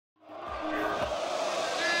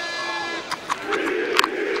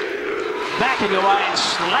backing away and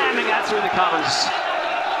slamming that through the covers.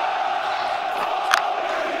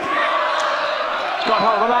 Got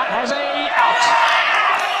hold of that, has he? Out.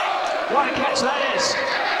 What a catch that is.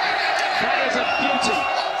 That is a beauty.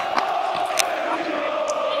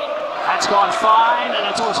 That's gone fine, and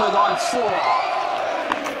it's also gone 4.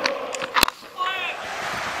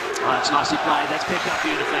 Oh, that's nicely played. That's picked up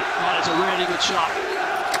beautifully. That is a really good shot.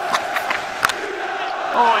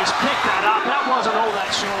 Oh, he's picked that up. That wasn't all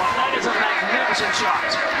that short. That is a magnificent shot.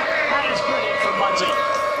 That is brilliant from Muncie.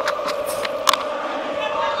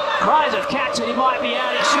 Cries of catch it, he might be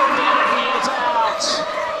out, he should be, and he is out.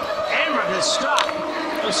 Emmerich has struck.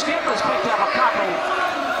 The skipper's picked up a couple.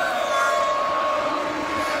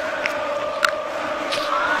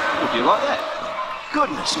 Would you like that?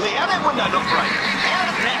 Goodness me, how that window not break?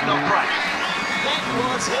 How did that not break? That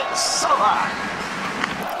was hit so hard.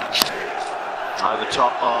 Over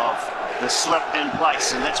top of the slip in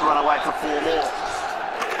place, and let's run away for 4 more.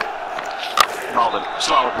 Holden,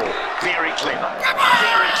 slower ball, very clever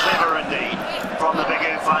indeed from the big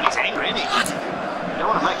Ufone. He's angry, isn't he? You don't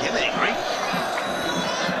want to make him angry.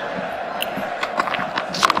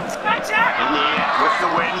 In the air with the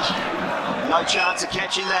wind, no chance of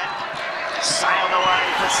catching that. Sailed away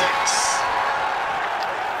for 6.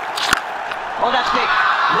 Oh, that's big.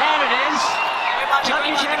 There it is.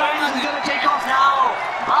 Turkish Airlines is going to take off now.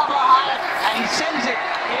 Baba high, and he sends it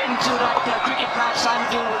into that cricket match Simon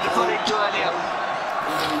was referring to earlier.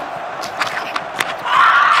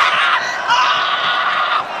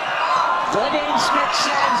 Verdane Smith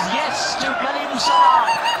says yes to Kalim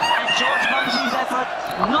Salah, and George Munsey's effort,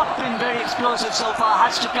 not been very explosive so far,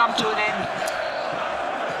 has to come to an end.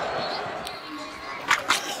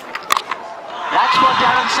 That's what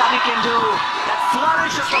Darren Sammy can do. That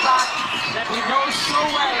flourish of the bat that we know so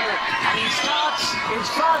well, and he starts his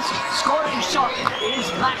first scoring shot is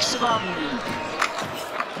maximum.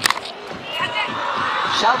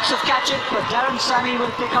 Shouts of catch it, but Darren Sammy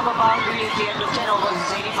will pick up a boundary at the end of 10 overs.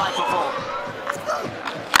 It's 85 for 4.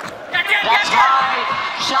 That's high.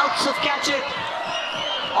 Shouts of catch it.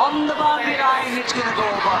 On the boundary line, it's going to go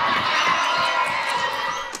over.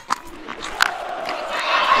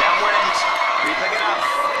 Downwind, we pick it up.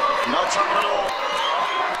 No trouble at all.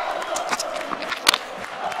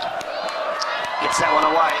 Gets that one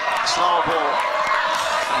away. Slower ball.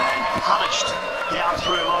 And punished down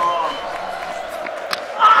through Laurent.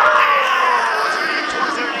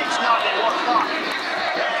 Was there an edge? No, there was not.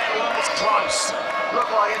 That was close.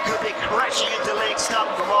 Looked like it could be crashing into leg stump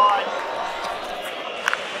for mine.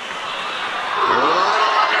 A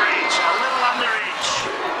little under edge.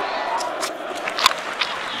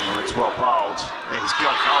 Oh, it's well bowled. He's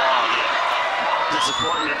got, oh yeah.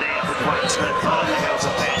 Disappointed there for Dwayne Smith. I don't think that was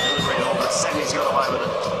a bad delivery at all, but Sammy's got away with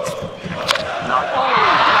it. No.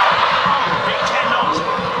 He cannot.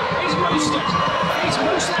 He's roosted. He's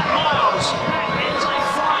roosted that miles. That is a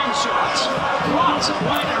fine shot. What a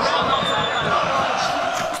way to round off that over.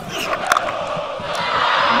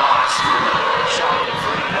 Nice. Shahid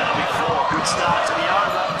Afridi, that'll be 4. Good start to the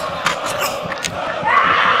over.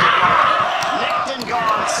 Licked and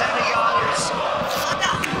gone. Sammy goes.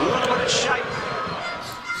 A little bit of shape.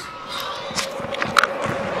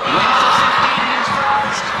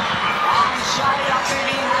 Shahid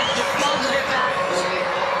Afridi has deposited that.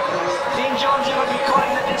 Dean Jones will be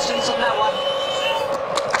calling the distance on that one.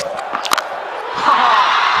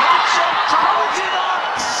 Catch it, towards the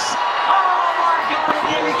box. Oh my God, it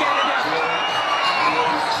nearly came in.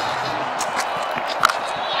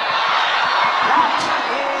 That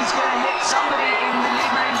is going to hit somebody in the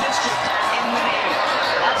neighbouring district in the knee.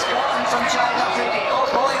 That's gone from Shahid Afridi.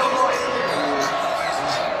 Oh boy, oh boy.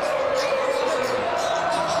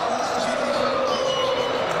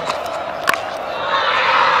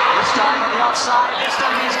 Outside, this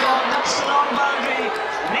time he's gone, that's the long boundary.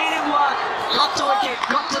 Made him work, got to wicket,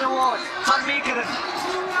 got to the wall. Van Meekeren.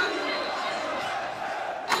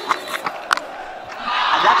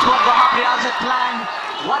 And that's what Wahab Riaz had planned.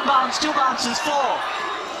 1 bounce, 2 bounces, 4.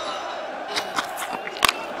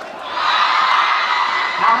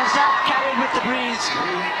 Now has that carried with the breeze?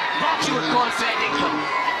 That you would call fair dinkum.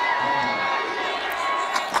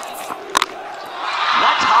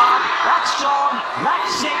 That's hard, that's strong,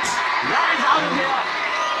 that's 6. That is out of here.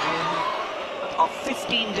 Of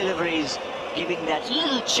 15 deliveries, giving that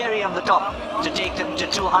little cherry on the top to take them to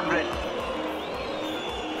 200.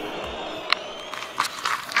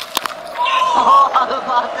 Oh, how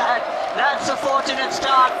about that? That's a fortunate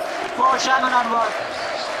start for Shaiman Anwar.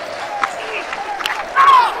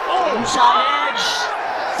 Inside edge,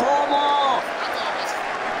 4 more.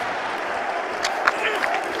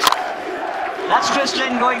 That's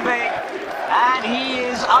Christian going big. And he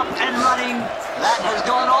is up and running. That has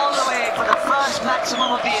gone all the way for the first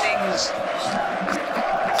maximum of the innings.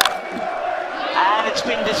 And it's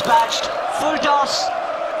been dispatched full toss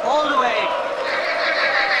all the way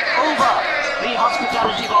over the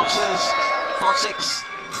hospitality boxes for 6.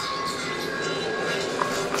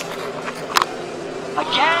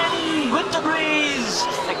 Again with the breeze.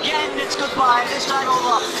 Again it's goodbye. This time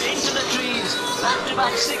over into the trees.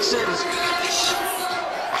 Back-to-back 6s.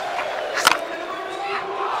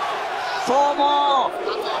 4 more.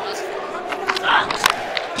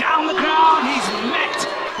 Down the ground, he's met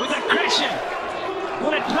with aggression.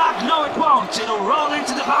 Will it plug? No, it won't. It'll roll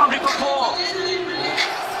into the boundary for 4.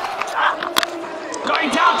 Going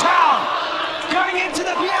downtown. Going into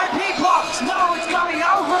the VIP box. No, it's going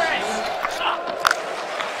over it.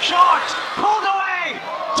 Short. Pulled away.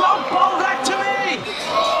 Don't bowl that to me.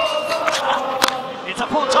 It's a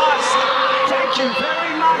full toss. Thank you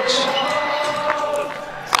very much.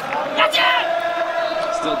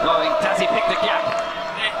 Still going. Does he pick the gap?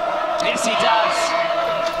 Yes, he does.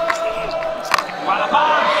 Well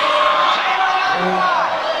above.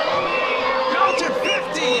 Go to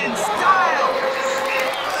 50 in style.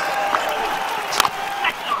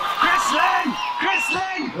 Chris Lynn.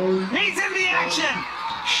 He's in the action.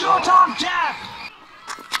 Short arm jab.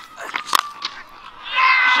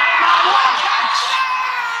 What a catch.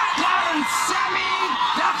 Darren, Sammy.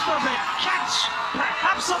 That's the big catch.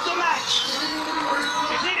 Perhaps of the match.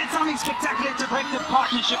 It needed something spectacular to break the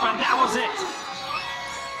partnership, and that was it.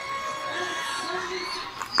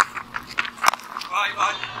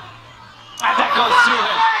 And that goes through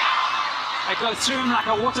him. It goes through him like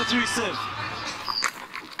a water through sieve.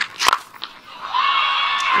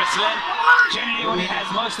 Chris Lynn, generally when he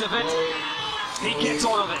has most of it, he gets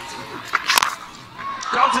all of it.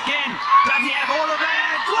 Goes again. Does he have all of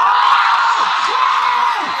it? Whoa! Whoa!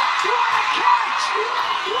 What a catch!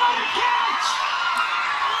 What a catch!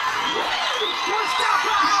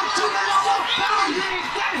 Mustafa out to the lower boundary.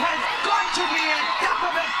 That has got to be a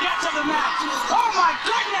definite catch of the match. Oh my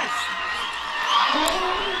goodness!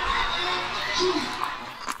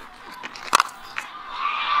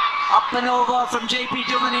 Up and over from JP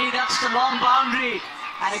Duminy. That's the long boundary.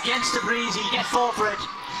 And against the breeze, he'll get 4 for it.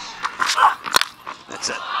 That's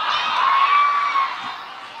it.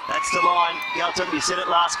 That's the line. Galton, you said it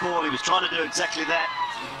last ball. He was trying to do exactly that.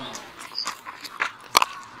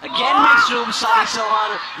 Again makes room, Sammy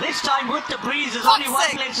Sohar. This time with the breeze, there's only one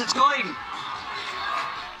place it's going.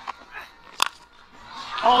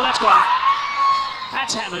 Oh, that's gone.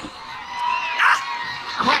 That's hammered.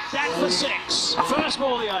 Crack that for 6. First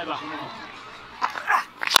ball of the over.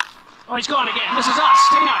 Oh, he's gone again. This is us.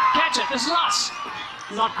 Dino, catch it. This is us.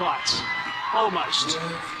 Not quite. Almost.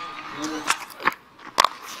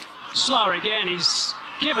 Slower again. He's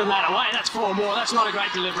given that away. That's 4 more. That's not a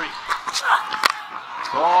great delivery.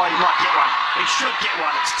 Oh, he might get one. He should get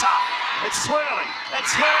one. It's tough. It's swirling.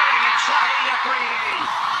 It's swirling. And Shahid Afridi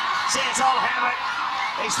says, I'll have it.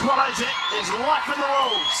 He swallows it. There's life in the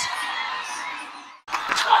rules.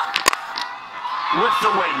 With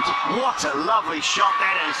the wind. What a lovely shot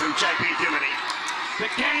that is from JP Duminy.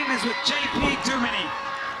 The game is with JP Duminy.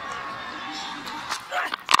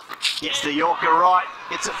 Gets the Yorker right.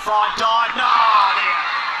 It's a fine dive. No,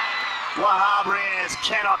 dear. Wahab Reyes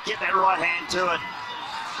cannot get that right hand to it.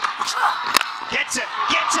 Gets it,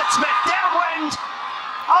 Smith, downwind,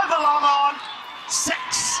 over long on, 6.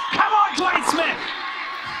 Come on, Dwayne Smith.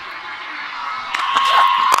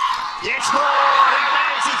 Yes, Lord, there it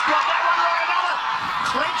is, he's got that one right, another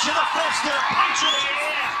clench of the fist and a punch in the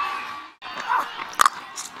air.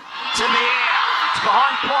 To the air, it's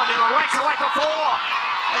behind point, it'll race away for 4.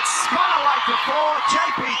 It's spun away for 4,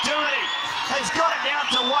 JP Duminy has got it down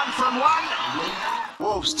to 1 from 1.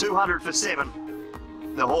 Wolves 200 for 7.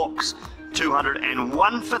 The Hawks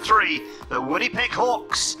 201 for 3. The Winnipeg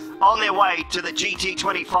Hawks on their way to the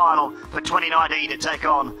GT20 final for 2019 to take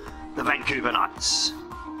on the Vancouver Knights.